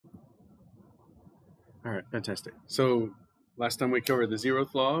All right, fantastic. So last time we covered the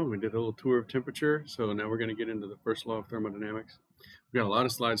zeroth law, we did a little tour of temperature. So now we're going to get into the first law of thermodynamics. We've got a lot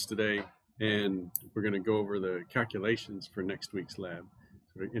of slides today, and we're going to go over the calculations for next week's lab.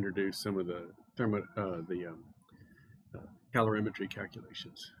 So to introduce some of the calorimetry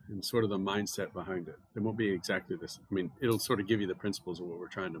calculations and sort of the mindset behind it. It won't be exactly this. I mean, it'll sort of give you the principles of what we're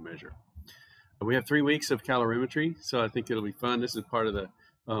trying to measure. We have 3 weeks of calorimetry, so I think it'll be fun. This is part of the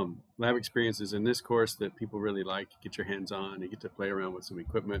lab experiences in this course that people really like. You get your hands on, you get to play around with some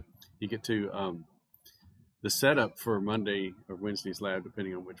equipment. You get to, the setup for Monday or Wednesday's lab,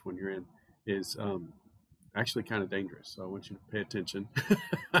 depending on which one you're in, is actually kind of dangerous. So I want you to pay attention.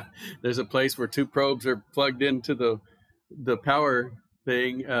 There's a place where 2 probes are plugged into the power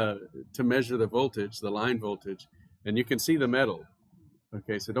thing to measure the voltage, the line voltage, and you can see the metal.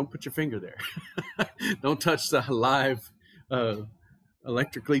 Okay, so don't put your finger there. Don't touch the live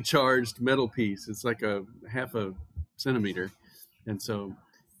electrically charged metal piece. It's like a half a centimeter. And so,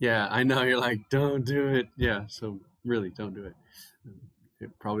 yeah, I know you're like, don't do it. Yeah, so really don't do it. It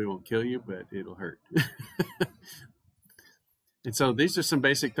probably won't kill you, but it'll hurt. And so these are some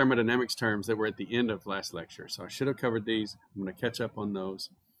basic thermodynamics terms that were at the end of last lecture. So I should have covered these. I'm going to catch up on those.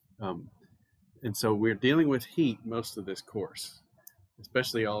 And so we're dealing with heat most of this course,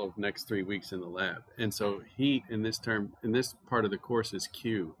 especially all of the next 3 weeks in the lab. And so heat in this term, in this part of the course, is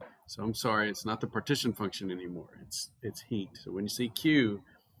Q. So I'm sorry, it's not the partition function anymore. It's heat. So when you see Q,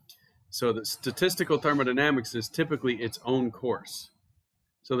 so the statistical thermodynamics is typically its own course.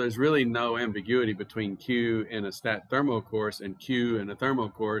 So there's really no ambiguity between Q in a stat thermo course and Q in a thermo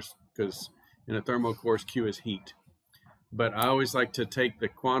course, because in a thermo course, Q is heat. But I always like to take the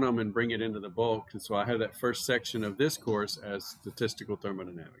quantum and bring it into the bulk. And so I have that first section of this course as statistical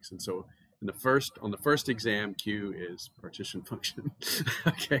thermodynamics. And so on the first exam, Q is partition function.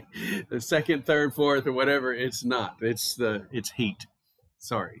 Okay. The second, third, fourth, or whatever, it's not. It's heat.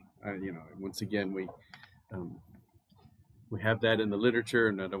 Sorry. Once again, we have that in the literature,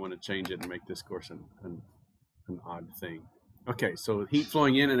 and I don't want to change it and make this course an odd thing. Okay, so heat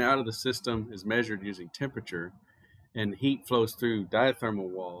flowing in and out of the system is measured using temperature, and heat flows through diathermal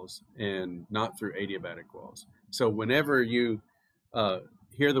walls and not through adiabatic walls. So whenever you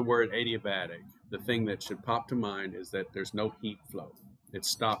hear the word adiabatic, the thing that should pop to mind is that there's no heat flow. It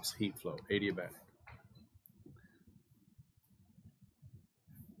stops heat flow, adiabatic.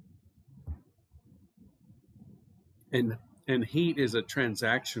 And heat is a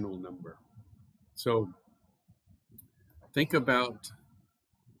transactional number. So think about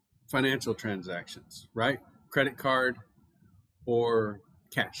financial transactions, right? Credit card or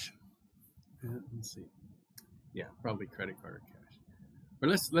cash. Let's see. Yeah, probably credit card or cash. But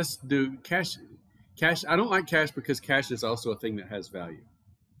let's do cash. Cash. I don't like cash because cash is also a thing that has value,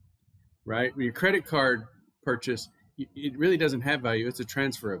 right? When your credit card purchase, it really doesn't have value. It's a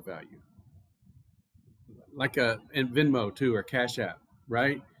transfer of value. Like and Venmo too, or Cash App,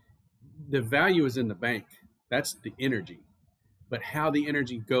 right? The value is in the bank. That's the energy. But how the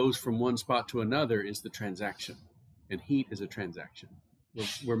energy goes from one spot to another is the transaction. And heat is a transaction.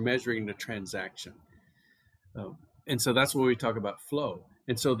 We're measuring the transaction. And so that's where we talk about flow.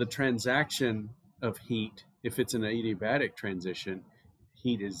 And so the transaction of heat, if it's an adiabatic transition,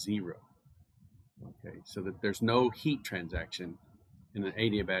 heat is 0. Okay, so that there's no heat transaction in an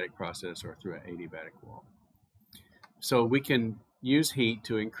adiabatic process or through an adiabatic wall. So we can use heat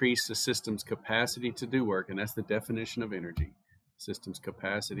to increase the system's capacity to do work, and that's the definition of energy, system's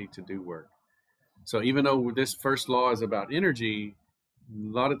capacity to do work. So even though this first law is about energy,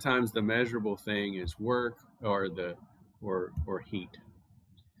 a lot of times the measurable thing is work or heat.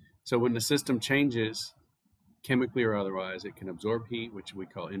 So when the system changes, chemically or otherwise, it can absorb heat, which we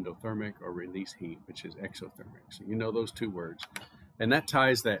call endothermic, or release heat, which is exothermic. So you know those 2 words. And that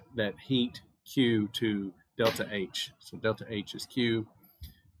ties that heat Q to delta H. So delta H is Q,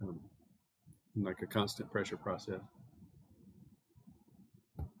 like a constant pressure process.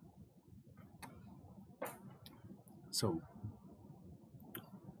 So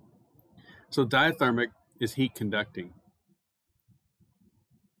diathermic is heat conducting.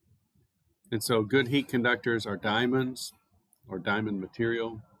 And so good heat conductors are diamonds or diamond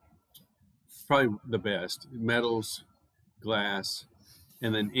material. Probably the best. Metals, glass,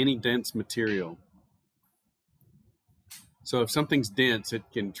 and then any dense material. So if something's dense, it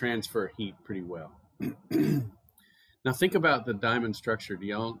can transfer heat pretty well. Now think about the diamond structure.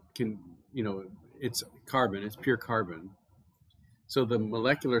 It's carbon, it's pure carbon. So the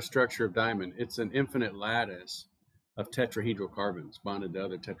molecular structure of diamond, it's an infinite lattice of tetrahedral carbons bonded to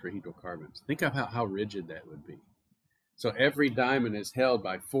other tetrahedral carbons. Think of how rigid that would be. So every diamond is held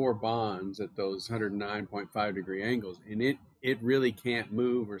by 4 bonds at those 109.5 degree angles, and it really can't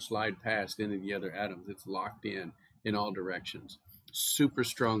move or slide past any of the other atoms. It's locked in all directions. Super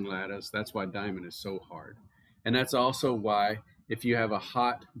strong lattice. That's why diamond is so hard. And that's also why if you have a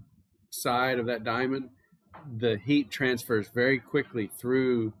hot side of that diamond, the heat transfers very quickly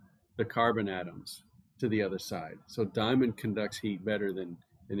through the carbon atoms to the other side. So diamond conducts heat better than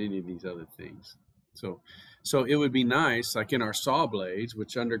any of these other things. So it would be nice, like in our saw blades,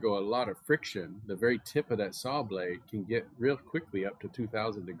 which undergo a lot of friction, the very tip of that saw blade can get real quickly up to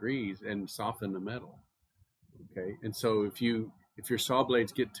 2,000 degrees and soften the metal. Okay, and so if your saw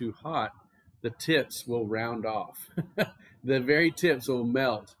blades get too hot, the tips will round off. The very tips will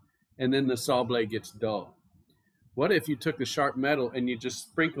melt, and then the saw blade gets dull. What if you took the sharp metal and you just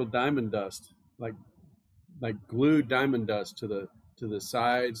sprinkled diamond dust, like glued diamond dust to the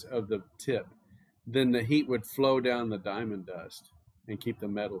sides of the tip? Then the heat would flow down the diamond dust and keep the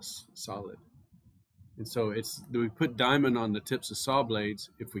metal solid. And so we put diamond on the tips of saw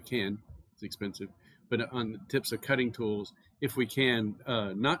blades if we can. It's expensive, but on the tips of cutting tools if we can.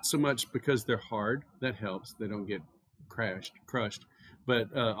 Not so much because they're hard, that helps, they don't get crushed,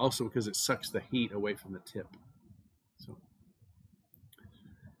 but also because it sucks the heat away from the tip. So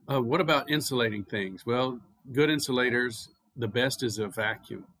what about insulating things? Well, good insulators, the best is a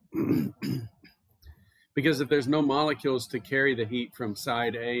vacuum. Because if there's no molecules to carry the heat from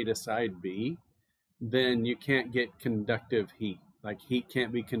side A to side B, then you can't get conductive heat. Like heat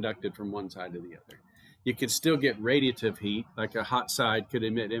can't be conducted from one side to the other. You could still get radiative heat, like a hot side could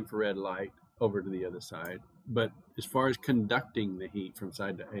emit infrared light over to the other side. But as far as conducting the heat from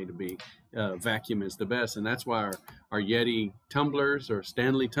side to A to B, vacuum is the best. And that's why our Yeti tumblers or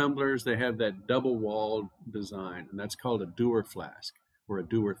Stanley tumblers, they have that double-walled design. And that's called a Dewar flask or a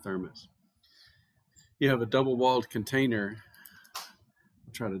Dewar thermos. You have a double-walled container.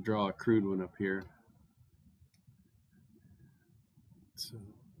 I'll try to draw a crude one up here. So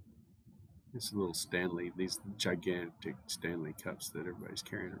it's a little Stanley, these gigantic Stanley cups that everybody's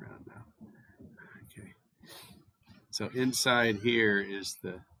carrying around now. Okay. So inside here is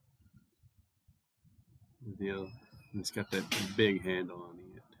the deal. It's got that big handle on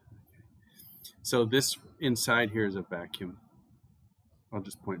it. Okay. So this inside here is a vacuum. I'll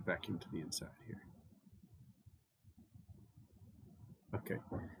just point vacuum to the inside here. Okay,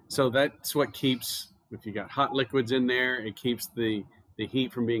 so that's what keeps, if you got hot liquids in there, it keeps the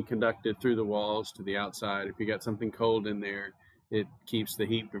heat from being conducted through the walls to the outside. If you got something cold in there, it keeps the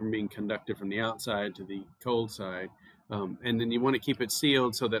heat from being conducted from the outside to the cold side. And then you want to keep it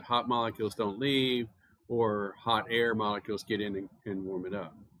sealed so that hot molecules don't leave or hot air molecules get in and warm it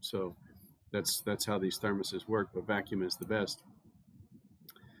up. So that's how these thermoses work, but vacuum is the best.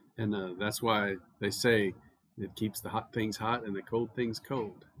 And that's why they say it keeps the hot things hot and the cold things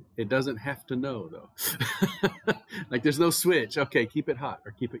cold. It doesn't have to know, though. Like there's no switch. Okay, keep it hot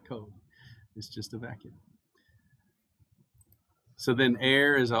or keep it cold. It's just a vacuum. So then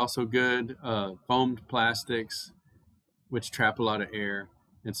air is also good. Foamed plastics, which trap a lot of air.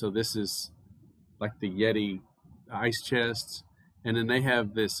 And so this is like the Yeti ice chests. And then they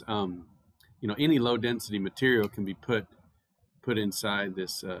have this, any low density material can be put inside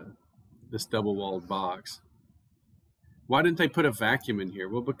this double-walled box. Why didn't they put a vacuum in here?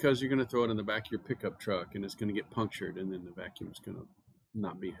 Well, because you're going to throw it in the back of your pickup truck and it's going to get punctured and then the vacuum is going to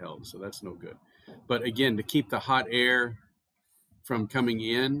not be held. So that's no good. But again, to keep the hot air from coming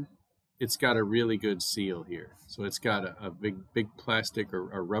in, it's got a really good seal here. So it's got a big plastic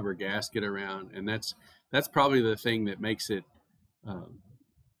or a rubber gasket around, and that's probably the thing that makes it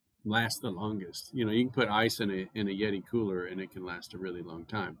last the longest. You can put ice in a Yeti cooler and it can last a really long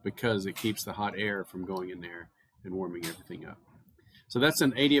time because it keeps the hot air from going in there and warming everything up. So that's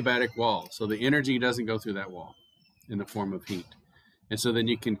an adiabatic wall. So the energy doesn't go through that wall in the form of heat. And so then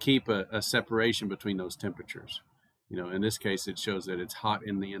you can keep a separation between those temperatures. In this case, it shows that it's hot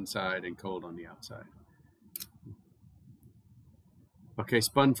in the inside and cold on the outside. Okay,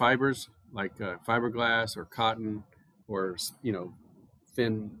 spun fibers like fiberglass or cotton or,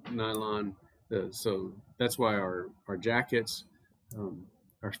 thin nylon. So that's why our jackets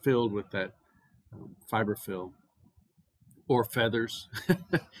are filled with that fiber fill. Or feathers,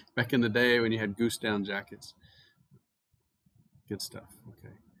 back in the day when you had goose down jackets. Good stuff,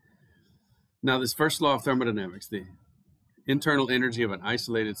 okay. Now this first law of thermodynamics, the internal energy of an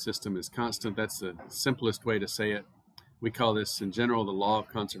isolated system is constant. That's the simplest way to say it. We call this in general the law of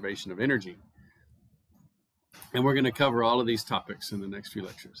conservation of energy. And we're going to cover all of these topics in the next few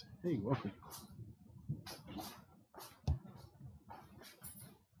lectures. Hey, welcome.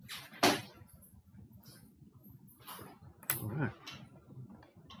 All right.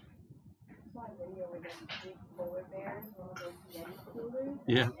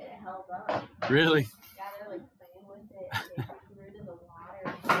 Yeah. It held up. Really? Yeah, they're like playing with it. And they threw it in the water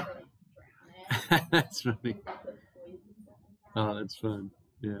and tried to like drown it. That's funny. They put poison stuff in that. Oh, that's fun.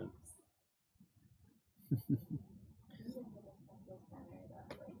 Yeah. We just have a special center that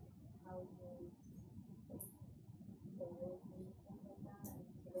like houses like bears and stuff like that.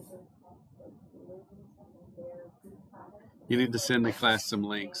 And so they can test like coolers and stuff like their food products. You need to send the class some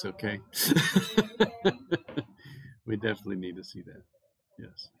links, okay? We definitely need to see that.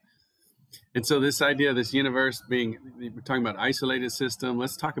 Yes. And so this idea of this universe being, we're talking about isolated system.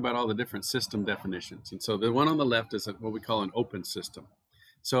 Let's talk about all the different system definitions. And so the one on the left is what we call an open system.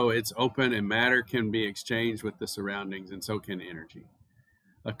 So it's open and matter can be exchanged with the surroundings, and so can energy.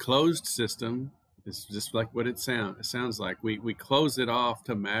 A closed system is just like what it sounds like. We close it off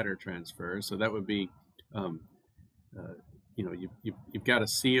to matter transfer. So that would be, you know, you've got a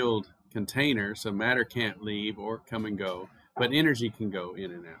sealed container, so matter can't leave or come and go, but energy can go in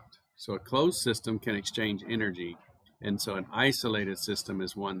and out. So a closed system can exchange energy, and so an isolated system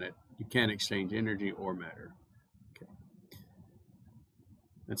is one that you can't exchange energy or matter. Okay.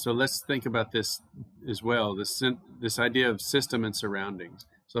 And so let's think about this as well, this idea of system and surroundings.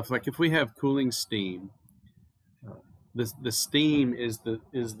 So if we have cooling steam, the steam is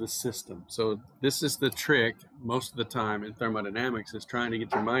the system. So this is the trick most of the time in thermodynamics, is trying to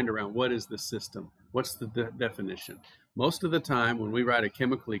get your mind around what is the system, what's the definition. Most of the time when we write a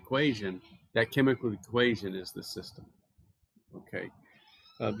chemical equation, that chemical equation is the system. Okay.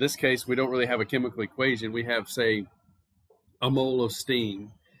 This case, we don't really have a chemical equation. We have, say, a mole of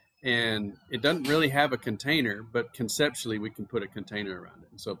steam, and it doesn't really have a container, but conceptually we can put a container around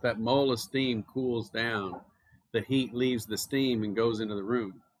it. So if that mole of steam cools down, the heat leaves the steam and goes into the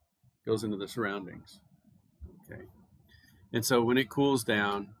room, goes into the surroundings. Okay. And so when it cools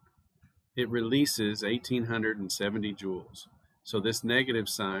down, it releases 1,870 joules. So this negative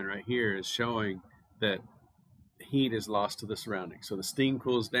sign right here is showing that heat is lost to the surroundings. So the steam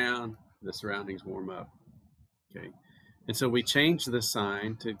cools down, the surroundings warm up. Okay. And so we change the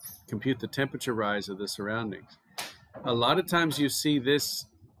sign to compute the temperature rise of the surroundings. A lot of times you see this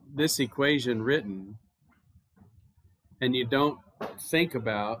equation written, and you don't think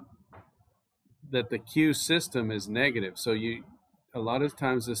about that the Q system is negative. So a lot of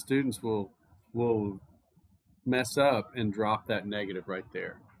times the students will mess up and drop that negative right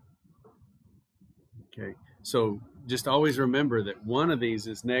there. Okay, so just always remember that one of these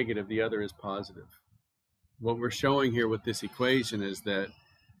is negative, the other is positive. What we're showing here with this equation is that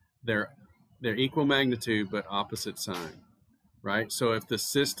they're equal magnitude but opposite sign, right? So if the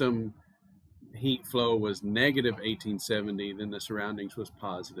system heat flow was negative 1870, then the surroundings was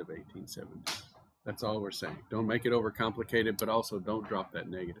positive 1870. That's all we're saying. Don't make it overcomplicated, but also don't drop that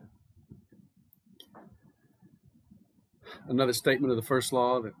negative. Another statement of the first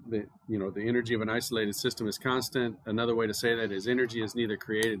law, that the energy of an isolated system is constant. Another way to say that is energy is neither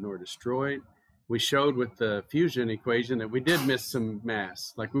created nor destroyed. We showed with the fusion equation that we did miss some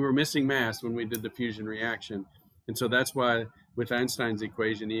mass. Like we were missing mass when we did the fusion reaction. And so that's why with Einstein's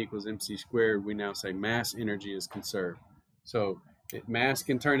equation, E equals mc squared, we now say mass energy is conserved. So mass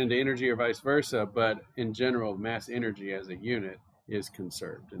can turn into energy or vice versa, but in general, mass energy as a unit is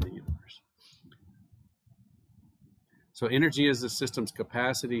conserved in the universe. So energy is the system's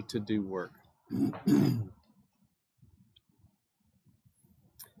capacity to do work.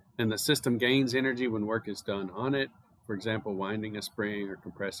 And the system gains energy when work is done on it. For example, winding a spring or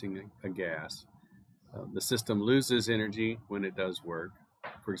compressing a gas. The system loses energy when it does work.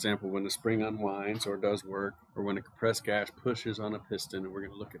 For example, when the spring unwinds or does work, or when a compressed gas pushes on a piston, and we're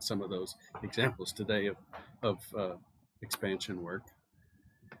going to look at some of those examples today of expansion work.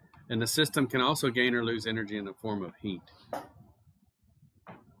 And the system can also gain or lose energy in the form of heat.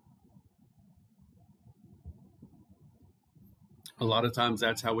 A lot of times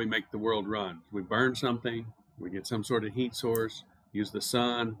that's how we make the world run. We burn something, we get some sort of heat source, use the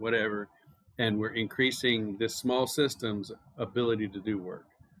sun, whatever, and we're increasing this small system's ability to do work.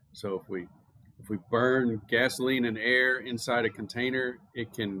 So if we burn gasoline and air inside a container,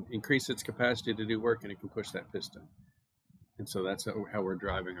 it can increase its capacity to do work, and it can push that piston. And so that's how we're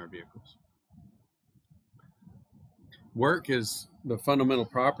driving our vehicles. Work is the fundamental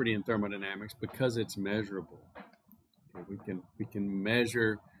property in thermodynamics because it's measurable. Okay, we can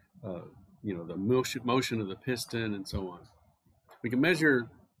measure, the motion of the piston and so on. We can measure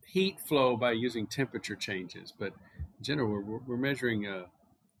heat flow by using temperature changes, but in general, we're measuring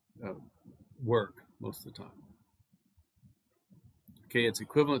work most of the time. Okay, it's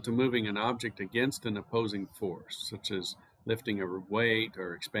equivalent to moving an object against an opposing force, such as lifting a weight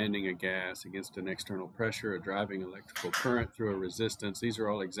or expanding a gas against an external pressure, or driving electrical current through a resistance. These are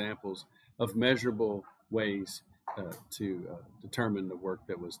all examples of measurable ways to determine the work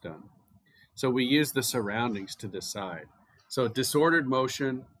that was done. So we use the surroundings to decide. So disordered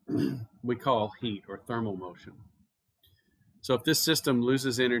motion we call heat or thermal motion. So if this system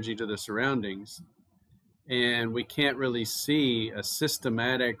loses energy to the surroundings and we can't really see a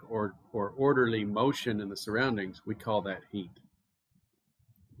systematic or orderly motion in the surroundings, we call that heat.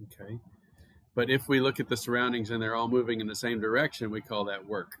 Okay. But if we look at the surroundings and they're all moving in the same direction, we call that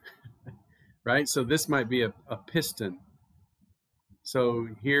work. Right? So this might be a piston. So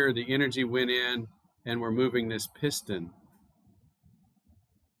here the energy went in and we're moving this piston.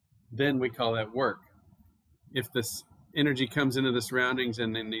 Then we call that work. If this energy comes into the surroundings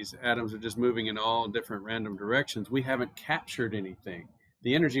and then these atoms are just moving in all different random directions, we haven't captured anything.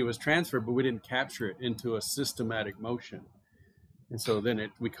 The energy was transferred, but we didn't capture it into a systematic motion. And so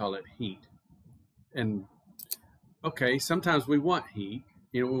then we call it heat. And okay, sometimes we want heat.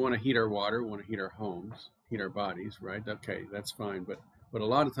 You know, we want to heat our water, we want to heat our homes, heat our bodies, right? Okay, that's fine. But a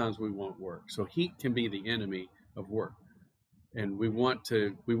lot of times we want work. So heat can be the enemy of work. And we want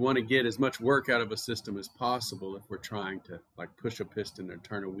to get as much work out of a system as possible. If we're trying to like push a piston or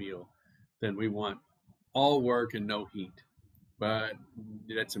turn a wheel, then we want all work and no heat. But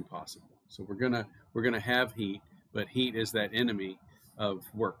that's impossible. So we're gonna have heat, but heat is that enemy of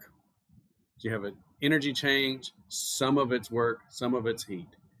work. So you have an energy change, some of it's work, some of it's heat.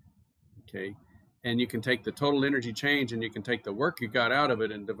 Okay, and you can take the total energy change and you can take the work you got out of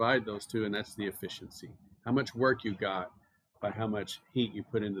it and divide those two, and that's the efficiency. How much work you got by how much heat you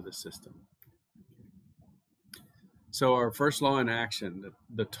put into the system. So our first law in action,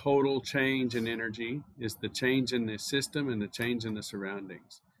 the total change in energy is the change in the system and the change in the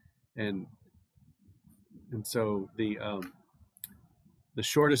surroundings. And so the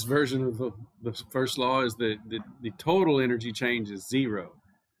shortest version of the first law is the total energy change is zero.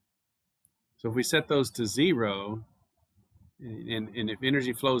 So if we set those to zero, and if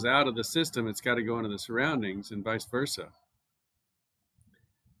energy flows out of the system, it's got to go into the surroundings and vice versa.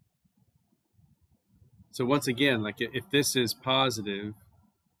 So once again, like if this is positive,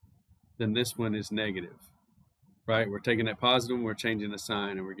 then this one is negative, right? We're taking that positive and we're changing the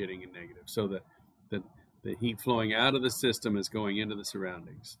sign and we're getting a negative. So the heat flowing out of the system is going into the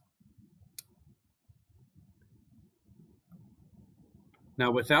surroundings.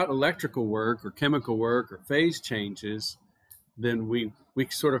 Now, without electrical work or chemical work or phase changes, then we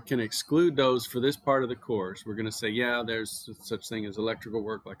sort of can exclude those for this part of the course. We're going to say, yeah, there's such thing as electrical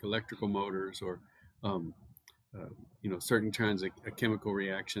work, like electrical motors or certain kinds of chemical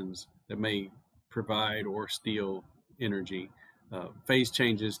reactions that may provide or steal energy. Phase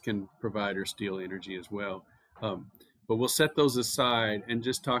changes can provide or steal energy as well. But we'll set those aside and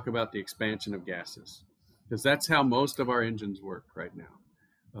just talk about the expansion of gases, because that's how most of our engines work right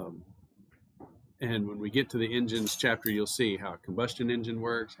now. And when we get to the engines chapter, you'll see how a combustion engine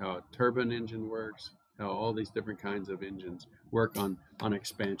works, how a turbine engine works, how all these different kinds of engines work on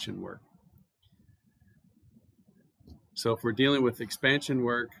expansion work. So if we're dealing with expansion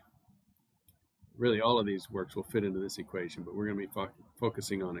work, really all of these works will fit into this equation, but we're going to be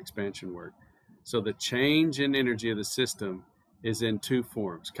focusing on expansion work. So the change in energy of the system is in two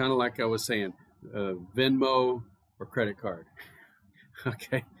forms, kind of like I was saying, Venmo or credit card.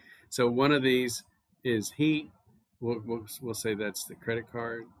 Okay, so one of these is heat. We'll say that's the credit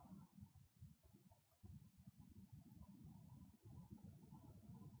card.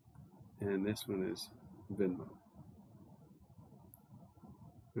 And this one is Venmo.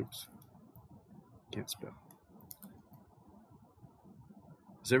 Oops, can't spell.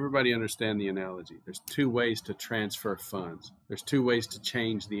 Does everybody understand the analogy? There's two ways to transfer funds. There's two ways to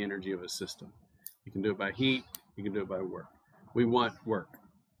change the energy of a system. You can do it by heat, you can do it by work. We want work.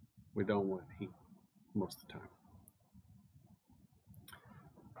 We don't want heat most of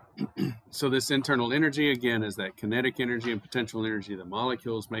the time. So this internal energy, again, is that kinetic energy and potential energy of the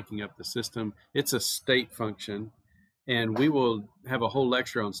molecules making up the system. It's a state function. And we will have a whole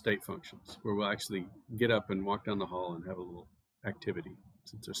lecture on state functions where we'll actually get up and walk down the hall and have a little activity.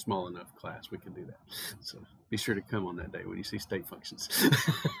 Since it's a small enough class, we can do that. So be sure to come on that day when you see state functions.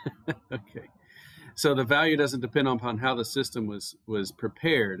 Okay. So the value doesn't depend upon how the system was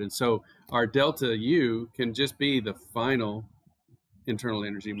prepared. And so our delta U can just be the final internal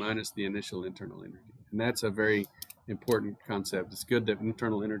energy minus the initial internal energy. And that's a very important concept. It's good that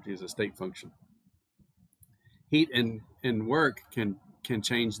internal energy is a state function. Heat and work can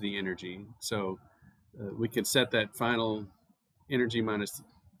change the energy. So we can set that final energy minus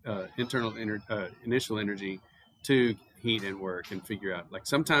initial energy to heat and work and figure out, like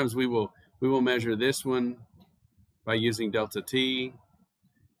sometimes we will measure this one by using delta T,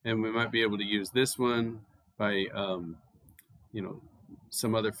 and we might be able to use this one by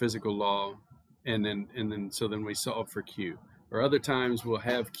some other physical law, and then we solve for Q. Or other times we'll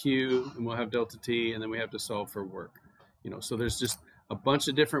have Q and we'll have delta T, and then we have to solve for work. So there's just a bunch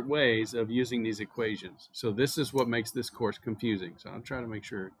of different ways of using these equations. So this is what makes this course confusing. So I'll try to make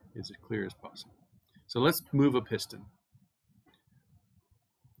sure it's as clear as possible. So let's move a piston.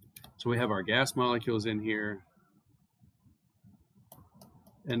 So we have our gas molecules in here,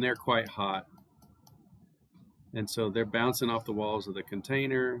 and they're quite hot. And so they're bouncing off the walls of the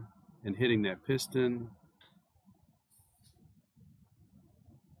container and hitting that piston.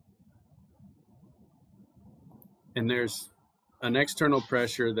 And there's an external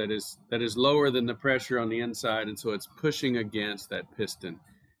pressure that is lower than the pressure on the inside, and so it's pushing against that piston,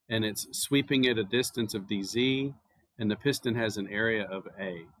 and it's sweeping at a distance of dz, and the piston has an area of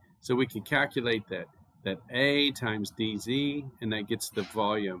A. So we can calculate that A times dz, and that gets the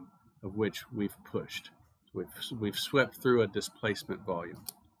volume of which we've pushed. We've swept through a displacement volume.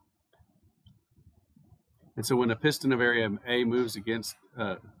 And so when a piston of area A moves against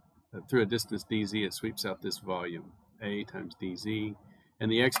through a distance dz, it sweeps out this volume, A times dz,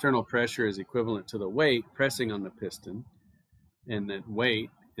 and the external pressure is equivalent to the weight pressing on the piston, and that weight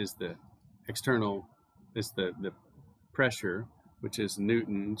is the external, is the pressure, which is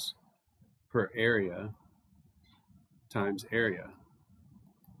newtons per area times area.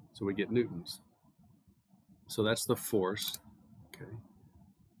 So we get newtons. So that's the force, okay?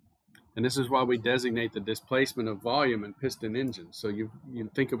 And this is why we designate the displacement of volume in piston engines. So you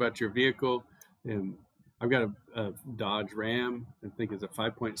think about your vehicle, and I've got a Dodge Ram, I think it's a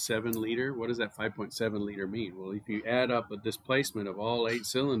 5.7 liter. What does that 5.7 liter mean? Well, if you add up a displacement of all 8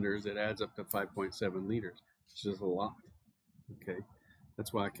 cylinders, it adds up to 5.7 liters, which is a lot, okay?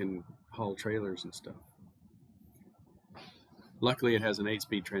 That's why I can haul trailers and stuff. Luckily, it has an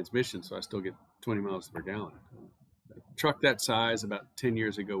 8-speed transmission, so I still get 20 miles per gallon. A truck that size about 10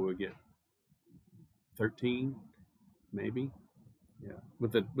 years ago would get 13, maybe. Yeah,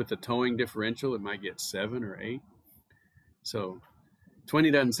 with the towing differential, it might get 7 or 8. So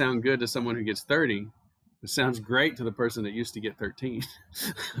 20 doesn't sound good to someone who gets 30. It sounds great to the person that used to get 13.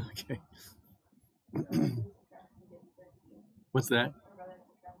 Okay. What's that?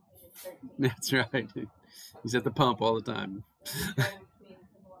 That's right. He's at the pump all the time.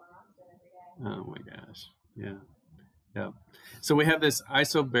 Oh my gosh. Yeah. Yeah. So we have this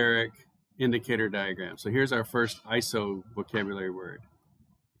isobaric indicator diagram. So here's our first iso vocabulary word.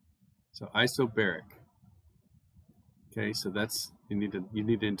 So isobaric. Okay, so that's you need to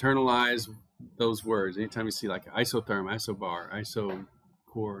internalize those words. Anytime you see like isotherm, isobar,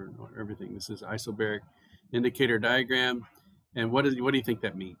 isocore, everything. This is isobaric indicator diagram. And what do you think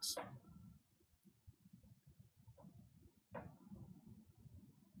that means?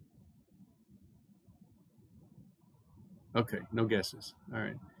 Okay, no guesses. All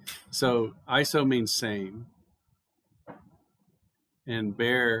right. So iso means same, and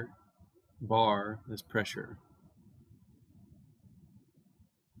bar is pressure.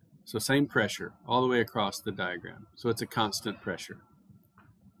 So same pressure all the way across the diagram. So it's a constant pressure.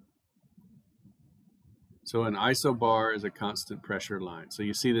 So an isobar is a constant pressure line. So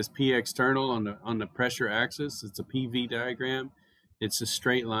you see this P external on the pressure axis. It's a PV diagram. It's a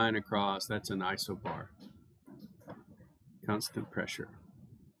straight line across. That's an isobar. Constant pressure.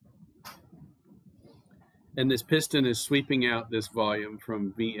 And this piston is sweeping out this volume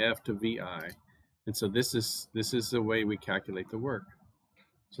from VF to VI. And so this is the way we calculate the work.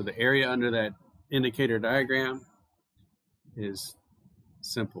 So the area under that indicator diagram is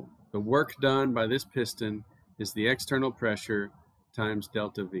simple. The work done by this piston is the external pressure times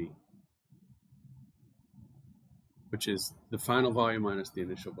delta V, which is the final volume minus the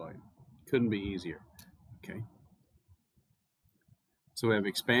initial volume. Couldn't be easier, okay? So we have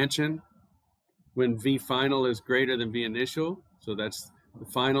expansion when V final is greater than V initial. So that's the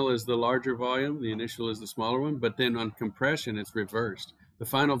final is the larger volume, the initial is the smaller one, but then on compression, it's reversed. The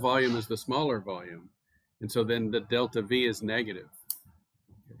final volume is the smaller volume. And so then the delta V is negative.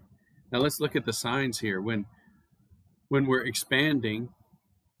 Okay. Now let's look at the signs here. When we're expanding,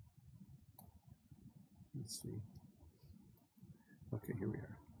 let's see. Okay, here we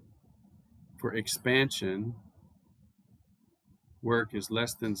are. For expansion, work is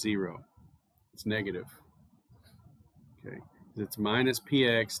less than 0. It's negative. Okay, it's minus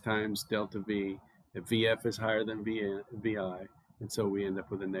px times delta v. If vf is higher than vi, and so we end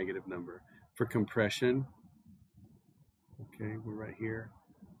up with a negative number. For compression, okay, we're right here.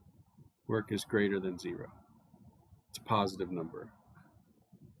 Work is greater than 0. It's a positive number.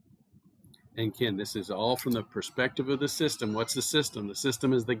 And again, this is all from the perspective of the system. What's the system? The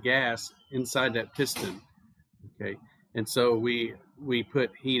system is the gas inside that piston. Okay, and so we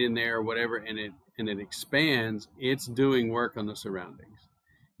put heat in there or whatever, and it expands. It's doing work on the surroundings.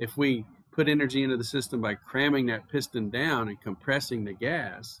 If we put energy into the system by cramming that piston down and compressing the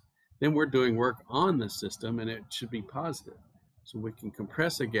gas, then we're doing work on the system, and it should be positive. So we can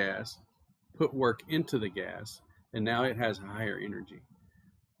compress a gas, put work into the gas, and now it has higher energy.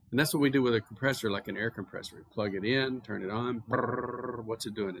 And that's what we do with a compressor, like an air compressor. We plug it in, turn it on. Brrr, what's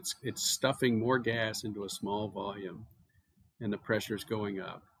it doing? It's stuffing more gas into a small volume, and the pressure's going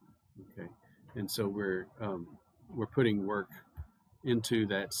up. Okay, and so we're putting work into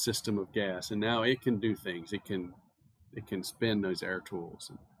that system of gas, and now it can do things. It can spin those air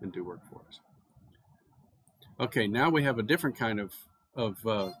tools and do work for us. Okay, now we have a different kind of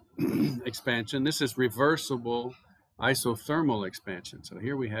expansion. This is reversible isothermal expansion. So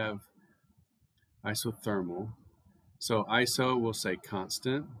here we have isothermal. So iso, we'll say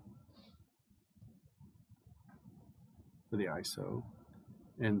constant for the iso,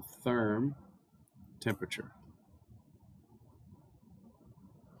 and therm, temperature.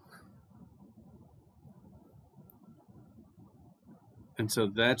 And so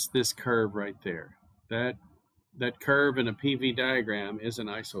that's this curve right there. That curve in a PV diagram is an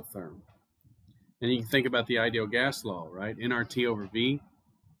isotherm. And you can think about the ideal gas law, right? nRT over V.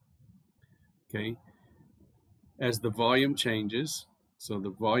 Okay. As the volume changes, so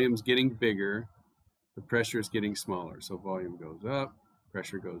the volume's getting bigger, the pressure is getting smaller. So volume goes up,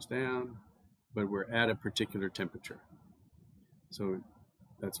 pressure goes down, but we're at a particular temperature. So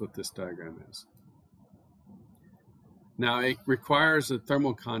that's what this diagram is. Now it requires a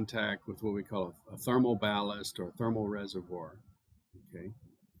thermal contact with what we call a thermal ballast or a thermal reservoir, okay,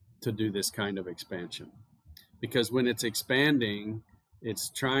 to do this kind of expansion. Because when it's expanding, it's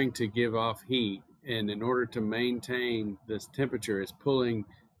trying to give off heat, and in order to maintain this temperature, it's pulling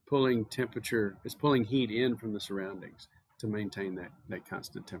heat in from the surroundings to maintain that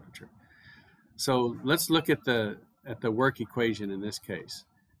constant temperature. So let's look at the work equation in this case.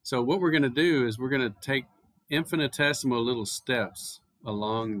 So what we're going to do is we're going to take infinitesimal little steps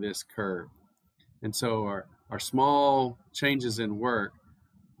along this curve. And so our small changes in work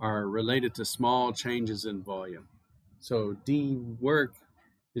are related to small changes in volume. So d work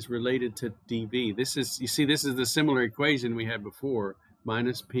is related to dV. This is the similar equation we had before,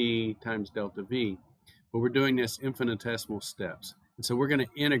 minus P times delta V. But we're doing this infinitesimal steps. And so we're going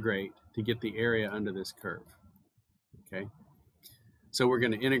to integrate to get the area under this curve. Okay. So we're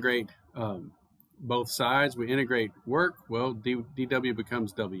going to integrate both sides. We integrate work. Well, dW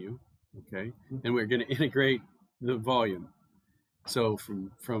becomes W. Okay. And we're going to integrate the volume. So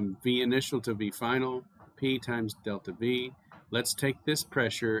from V initial to V final, P times delta V. Let's take this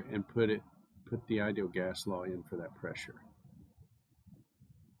pressure and put the ideal gas law in for that pressure.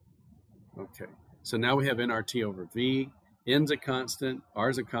 Okay, so now we have nRT over V. N's a constant,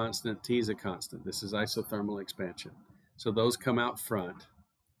 R's a constant, T's a constant. This is isothermal expansion. So those come out front.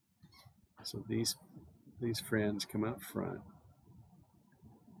 So these friends come out front.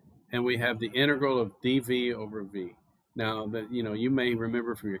 And we have the integral of dV over V. Now, you may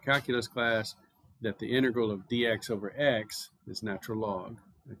remember from your calculus class that the integral of dx over x is natural log,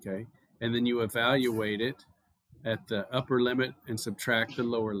 okay? And then you evaluate it at the upper limit and subtract the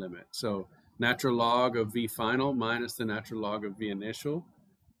lower limit. So natural log of V final minus the natural log of V initial.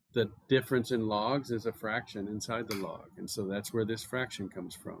 The difference in logs is a fraction inside the log, and so that's where this fraction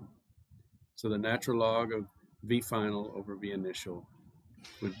comes from. So the natural log of V final over V initial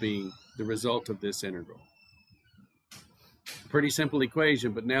would be the result of this integral. Pretty simple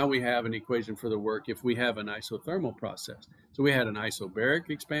equation, but now we have an equation for the work if we have an isothermal process. So we had an isobaric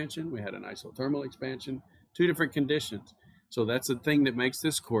expansion, we had an isothermal expansion, two different conditions. So that's the thing that makes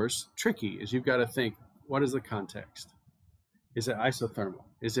this course tricky, is you've got to think, what is the context? Is it isothermal?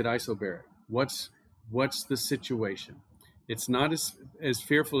 Is it isobaric? What's the situation? It's not as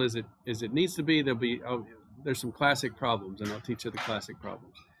fearful as it needs to be. There's some classic problems, and I'll teach you the classic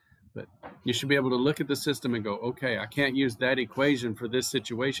problems. But you should be able to look at the system and go, okay, I can't use that equation for this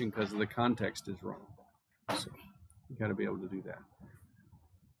situation because the context is wrong. So you got to be able to do that.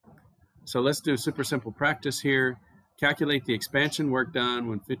 So let's do a super simple practice here. Calculate the expansion work done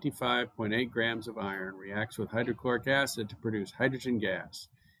when 55.8 grams of iron reacts with hydrochloric acid to produce hydrogen gas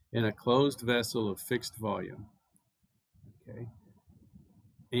in a closed vessel of fixed volume, okay,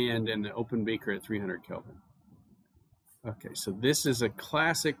 and in an open beaker at 300 Kelvin. Okay, so this is a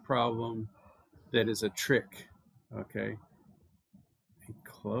classic problem that is a trick, okay? A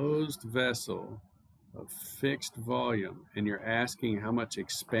closed vessel of fixed volume, and you're asking how much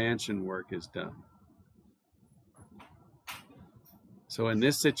expansion work is done. So in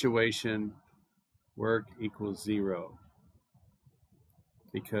this situation, work equals 0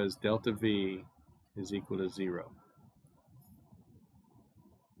 because delta V is equal to 0.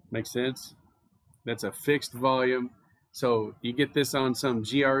 Make sense? That's a fixed volume. So you get this on some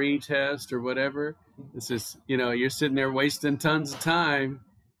GRE test or whatever. This is, you're sitting there wasting tons of time,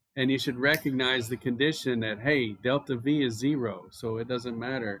 and you should recognize the condition that, hey, delta V is 0, so it doesn't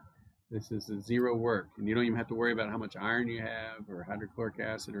matter. This is a 0 work, and you don't even have to worry about how much iron you have or hydrochloric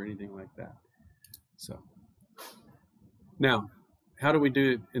acid or anything like that. So now, how do we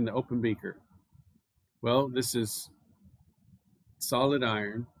do it in the open beaker? Well, this is solid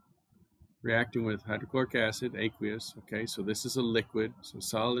iron reacting with hydrochloric acid, aqueous. Okay, so this is a liquid. So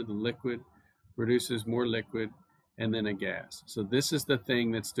solid and liquid produces more liquid, and then a gas. So this is the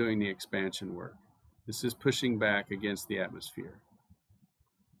thing that's doing the expansion work. This is pushing back against the atmosphere.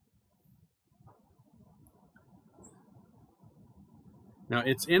 Now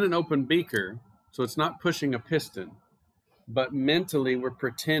it's in an open beaker, so it's not pushing a piston, but mentally we're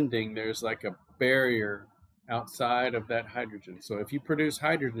pretending there's like a barrier outside of that hydrogen. So if you produce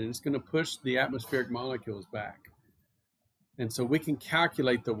hydrogen, it's going to push the atmospheric molecules back. And so we can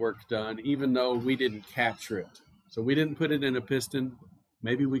calculate the work done even though we didn't capture it. So we didn't put it in a piston.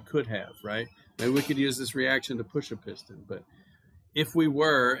 Maybe we could have, right? Maybe we could use this reaction to push a piston. But if we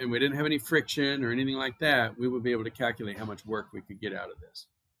were, and we didn't have any friction or anything like that, we would be able to calculate how much work we could get out of this.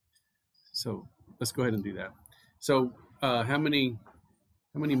 So let's go ahead and do that. So how many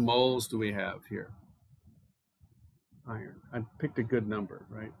moles do we have here? Iron. I picked a good number,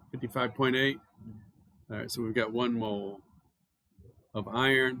 right? 55.8. All right, so we've got 1 mole of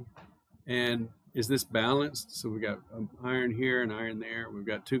iron. And is this balanced? So we've got iron here and iron there. We've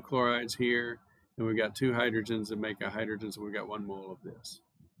got 2 chlorides here, and we've got 2 hydrogens that make a hydrogen, so we've got 1 mole of this.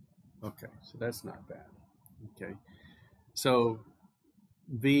 Okay, so that's not bad. Okay, so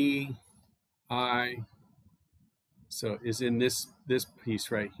VI, so is in this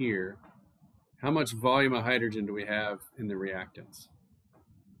piece right here. How much volume of hydrogen do we have in the reactants?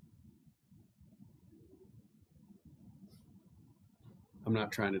 I'm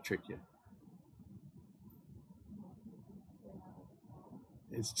not trying to trick you.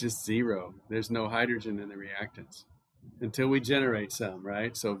 It's just 0. There's no hydrogen in the reactants until we generate some,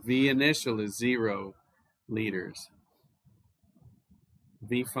 right? So V initial is 0 liters.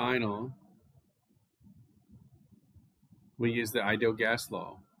 V final, we use the ideal gas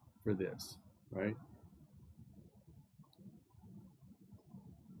law for this, right?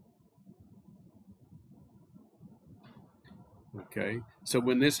 Okay, so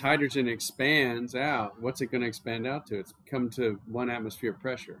when this hydrogen expands out, what's it going to expand out to? It's come to 1 atmosphere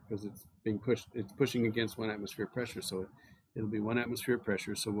pressure because it's being pushed. It's pushing against 1 atmosphere pressure, so it'll be 1 atmosphere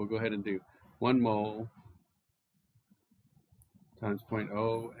pressure. So we'll go ahead and do 1 mole times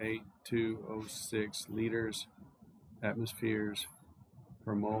 0.08206 liters atmospheres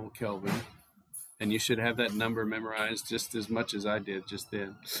per mole Kelvin. And you should have that number memorized just as much as I did just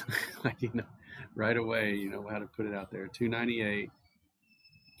then. Like, right away, you know how to put it out there. 298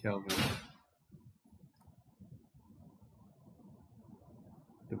 Kelvin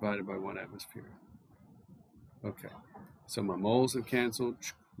divided by 1 atmosphere. Okay, so my moles have canceled,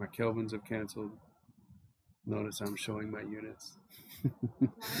 my kelvins have canceled. Notice I'm showing my units.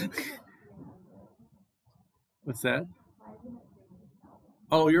 What's that?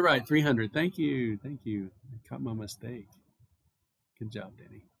 Oh, you're right, 300. Thank you. Thank you. I caught my mistake. Good job,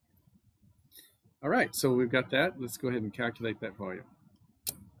 Danny. All right, so we've got that. Let's go ahead and calculate that volume.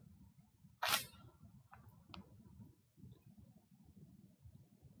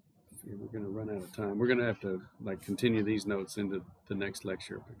 See, we're going to run out of time. We're going to have to continue these notes into the next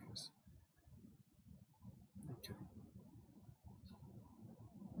lecture because. Okay.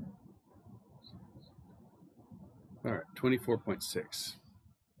 All right, 24.6.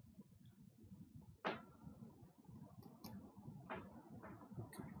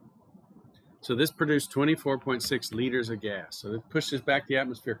 So this produced 24.6 liters of gas. So it pushes back the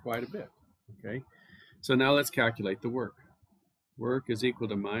atmosphere quite a bit. Okay. So now let's calculate the work. Work is equal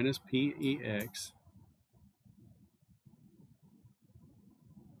to minus PEX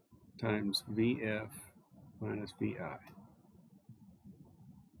times VF minus VI.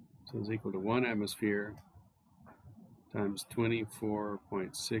 So it's equal to 1 atmosphere times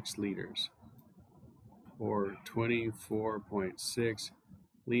 24.6 liters, or 24.6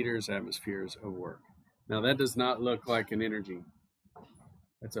 liters atmospheres of work. Now that does not look like an energy.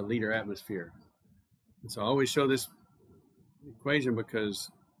 That's a liter atmosphere. And so I always show this equation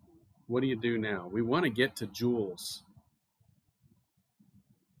because what do you do now? We want to get to joules.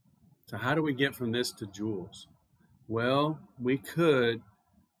 So how do we get from this to joules? Well, we could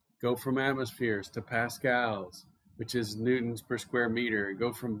go from atmospheres to pascals, which is newtons per square meter,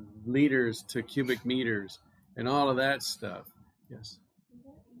 go from liters to cubic meters, and all of that stuff. Yes.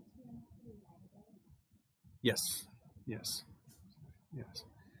 Yes. Yes. Yes.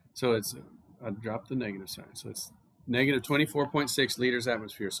 So it's, I dropped the negative sign. So it's negative 24.6 liters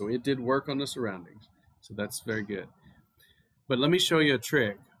atmosphere. So it did work on the surroundings. So that's very good. But let me show you a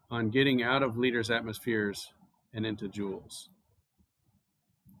trick on getting out of liters atmospheres and into joules.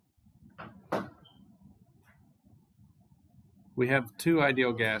 We have two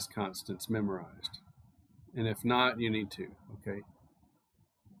ideal gas constants memorized. And if not, you need to, okay?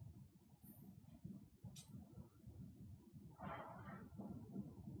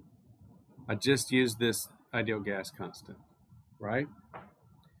 I just used this ideal gas constant, right?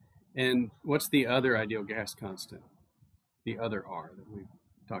 And what's the other ideal gas constant? The other R that we've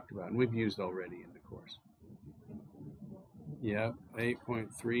talked about and we've used already in the course. Yep,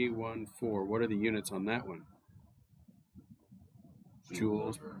 8.314. What are the units on that one?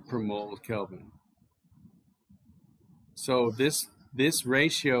 Joules per mole Kelvin. So this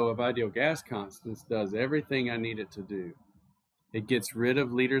ratio of ideal gas constants does everything I need it to do. It gets rid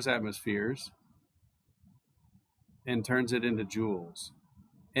of liters atmospheres and turns it into joules.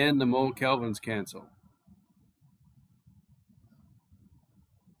 And the mole Kelvins cancel.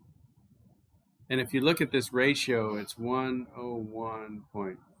 And if you look at this ratio, it's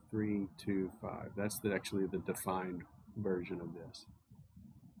 101.325. That's actually the defined version of this.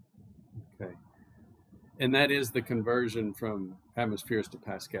 Okay. And that is the conversion from atmospheres to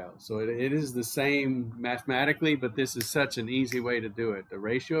pascals. So it is the same mathematically, but this is such an easy way to do it. The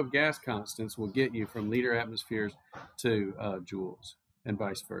ratio of gas constants will get you from liter atmospheres to joules and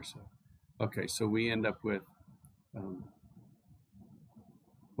vice versa. Okay, so we end up with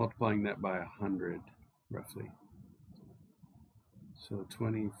multiplying that by 100 roughly. So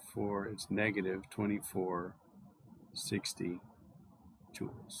 24, it's negative 2460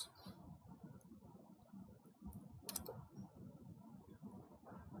 joules.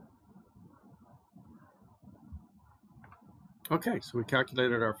 Okay, so we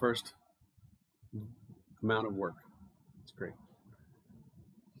calculated our first amount of work. That's great.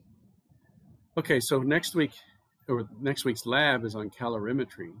 Okay, so next week's lab is on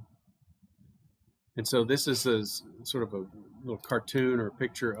calorimetry. And so this is a sort of a little cartoon or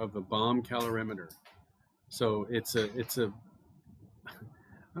picture of the bomb calorimeter. So it's a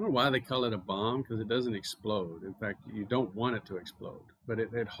I don't know why they call it a bomb, because it doesn't explode. In fact, you don't want it to explode, but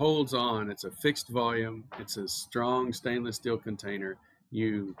it holds on. It's a fixed volume. It's a strong stainless steel container.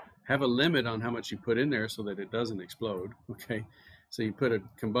 You have a limit on how much you put in there so that it doesn't explode, okay? So you put a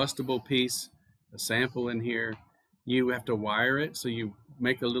combustible piece, a sample in here. You have to wire it, so you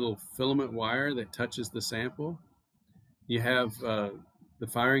make a little filament wire that touches the sample. You have the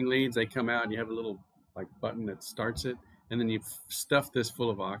firing leads, they come out, and you have a little like button that starts it. And then you stuff this full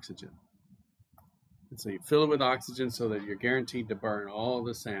of oxygen. And so you fill it with oxygen so that you're guaranteed to burn all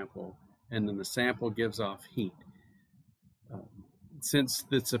the sample, and then the sample gives off heat. Since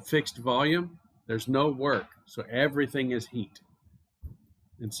it's a fixed volume, there's no work, so everything is heat.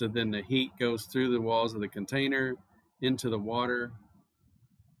 And so then the heat goes through the walls of the container into the water,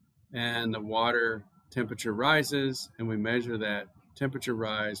 and the water temperature rises, and we measure that temperature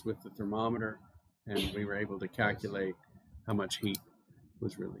rise with the thermometer, and we were able to calculate how much heat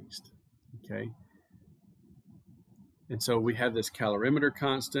was released, okay? And so we have this calorimeter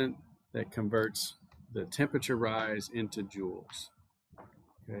constant that converts the temperature rise into joules,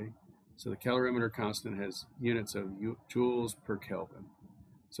 okay? So the calorimeter constant has units of joules per Kelvin.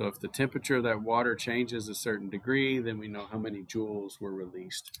 So if the temperature of that water changes a certain degree, then we know how many joules were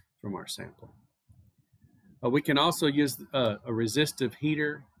released from our sample. We can also use a resistive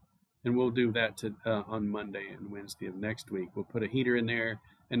heater, and we'll do that on Monday and Wednesday of next week. We'll put a heater in there,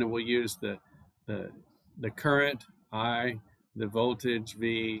 and then we'll use the current I, the voltage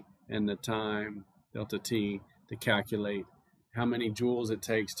V, and the time delta T to calculate how many joules it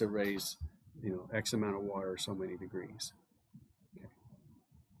takes to raise, X amount of water so many degrees. Okay.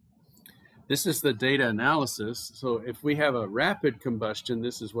 This is the data analysis. So if we have a rapid combustion,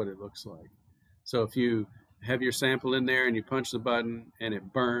 this is what it looks like. So if you have your sample in there and you punch the button and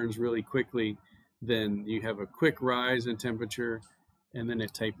it burns really quickly, then you have a quick rise in temperature and then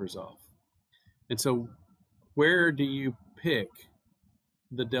it tapers off. And so where do you pick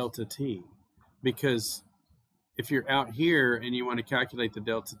the delta T? Because if you're out here and you want to calculate the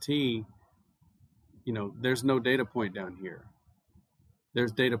delta T, there's no data point down here.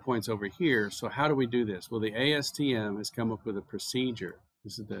 there's data points over here. So how do we do this? Well, the ASTM has come up with a procedure.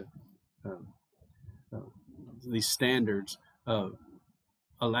 This is these standards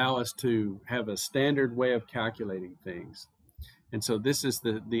allow us to have a standard way of calculating things. And so this is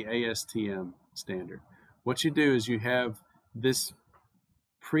the ASTM standard. What you do is you have this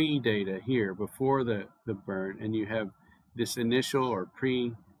pre-data here before the burn, and you have this initial or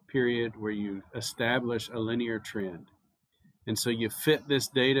pre-period where you establish a linear trend. And so you fit this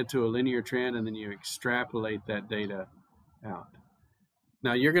data to a linear trend, and then you extrapolate that data out.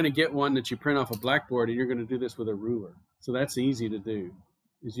 Now you're going to get one that you print off a blackboard, and you're going to do this with a ruler. So that's easy to do.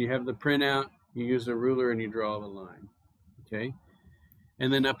 Is you have the printout, you use a ruler, and you draw the line. Okay?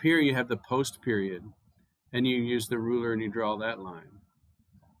 And then up here you have the post period, and you use the ruler and you draw that line.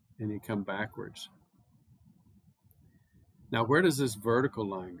 And you come backwards. Now where does this vertical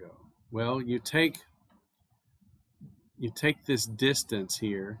line go? Well, you take this distance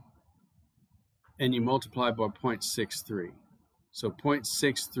here and you multiply by 0.63. So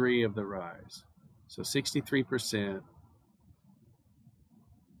 0.63 of the rise. So 63%.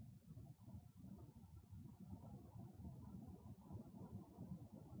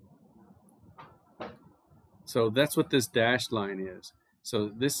 So that's what this dashed line is.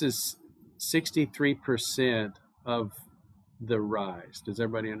 So this is 63% of the rise. Does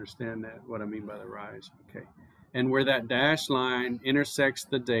everybody understand that, what I mean by the rise? Okay. And where that dashed line intersects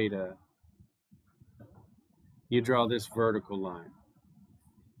the data, you draw this vertical line.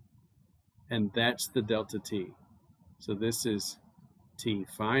 And that's the delta T. So this is T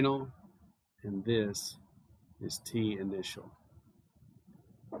final, and this is T initial.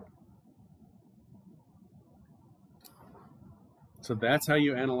 So that's how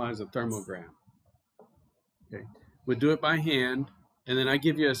you analyze a thermogram. Okay, we do it by hand, and then I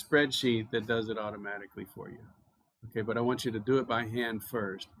give you a spreadsheet that does it automatically for you. Okay, but I want you to do it by hand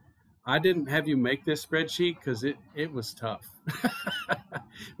first. I didn't have you make this spreadsheet because it was tough.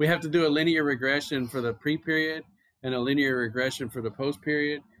 We have to do a linear regression for the pre-period and a linear regression for the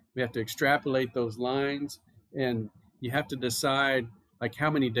post-period. We have to extrapolate those lines, and you have to decide like how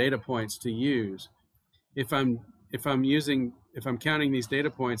many data points to use. If I'm counting these data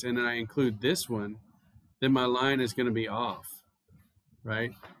points and then I include this one, then my line is going to be off,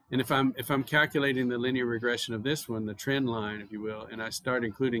 right? And if I'm calculating the linear regression of this one, the trend line, if you will, and I start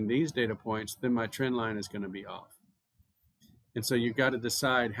including these data points, then my trend line is going to be off. And so you've got to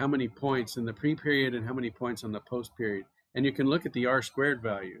decide how many points in the pre-period and how many points on the post-period. And you can look at the R-squared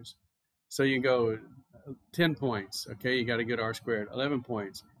values. So you go 10 points, okay, you got a good R-squared, 11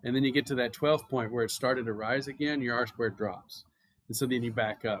 points. And then you get to that 12th point where it started to rise again, your R-squared drops. And so then you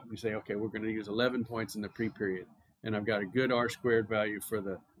back up. You say, okay, we're going to use 11 points in the pre-period. And I've got a good R-squared value for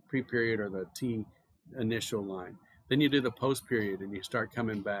the pre-period or the T initial line. Then you do the post-period and you start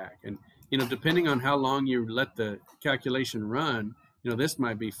coming back. And, you know, depending on how long you let the calculation run, you know, this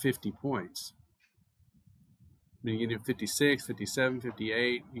might be 50 points. You get to 56, 57,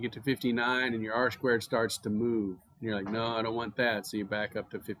 58, you get to 59, and your R-squared starts to move. And you're like, no, I don't want that. So you back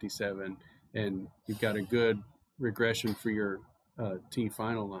up to 57, and you've got a good regression for your T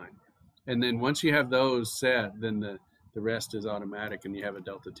final line. And then once you have those set, then the rest is automatic, and you have a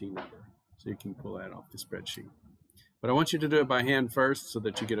delta T number. So you can pull that off the spreadsheet. But I want you to do it by hand first so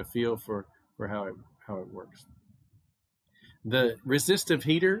that you get a feel for how it works. The resistive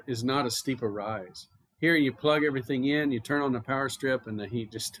heater is not as steep a rise. Here you plug everything in, you turn on the power strip, and the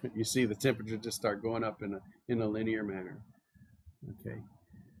heat just, you see the temperature just start going up in a linear manner. Okay.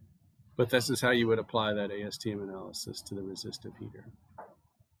 But this is how you would apply that ASTM analysis to the resistive heater.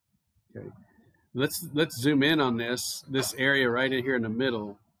 Okay. Let's zoom in on this area right in here in the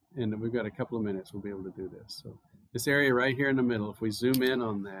middle, and we've got a couple of minutes, we'll be able to do this. So this area right here in the middle, if we zoom in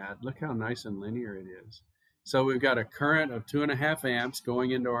on that, look how nice and linear it is. So we've got a current of 2.5 amps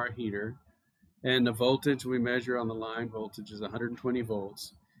going into our heater. And the voltage we measure on the line voltage is 120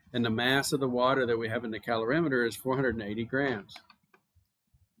 volts. And the mass of the water that we have in the calorimeter is 480 grams.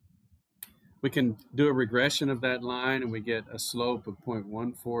 We can do a regression of that line, and we get a slope of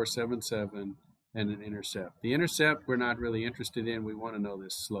 0.1477 and an intercept. The intercept we're not really interested in. We want to know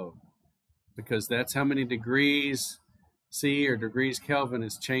this slope, because that's how many degrees C or degrees Kelvin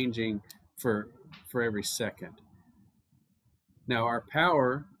is changing for every second. Now our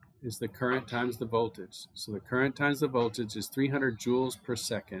power is the current times the voltage. So the current times the voltage is 300 joules per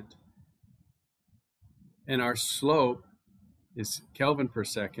second. And our slope is Kelvin per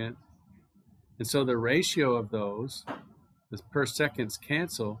second. And so the ratio of those, the per seconds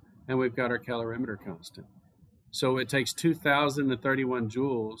cancel, and we've got our calorimeter constant. So it takes 2,031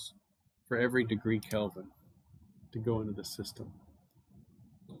 joules for every degree Kelvin to go into the system.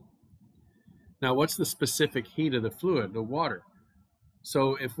 Now, what's the specific heat of the fluid, the water?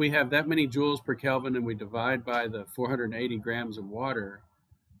 So if we have that many joules per Kelvin and we divide by the 480 grams of water,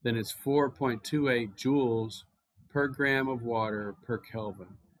 then it's 4.28 joules per gram of water per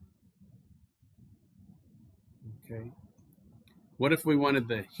Kelvin. Okay. What if we wanted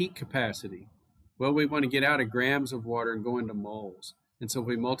the heat capacity? Well, we want to get out of grams of water and go into moles. And so if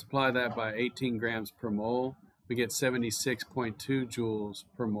we multiply that by 18 grams per mole, we get 76.2 joules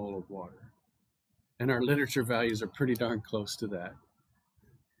per mole of water. And our literature values are pretty darn close to that.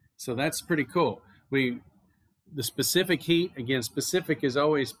 So that's pretty cool. The specific heat, again, specific is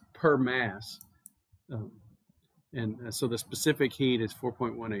always per mass. So the specific heat is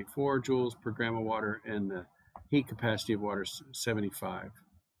 4.184 joules per gram of water, and the heat capacity of water is 75.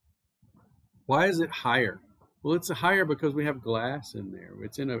 Why is it higher? Well, it's higher because we have glass in there.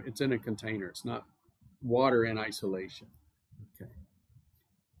 It's in a container. It's not water in isolation. Okay.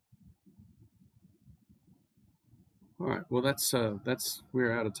 All right. Well,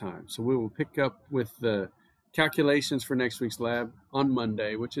 we're out of time. So we will pick up with the calculations for next week's lab on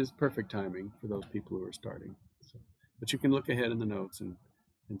Monday, which is perfect timing for those people who are starting. But you can look ahead in the notes and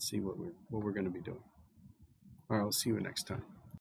see what we're going to be doing. All right. We'll see you next time.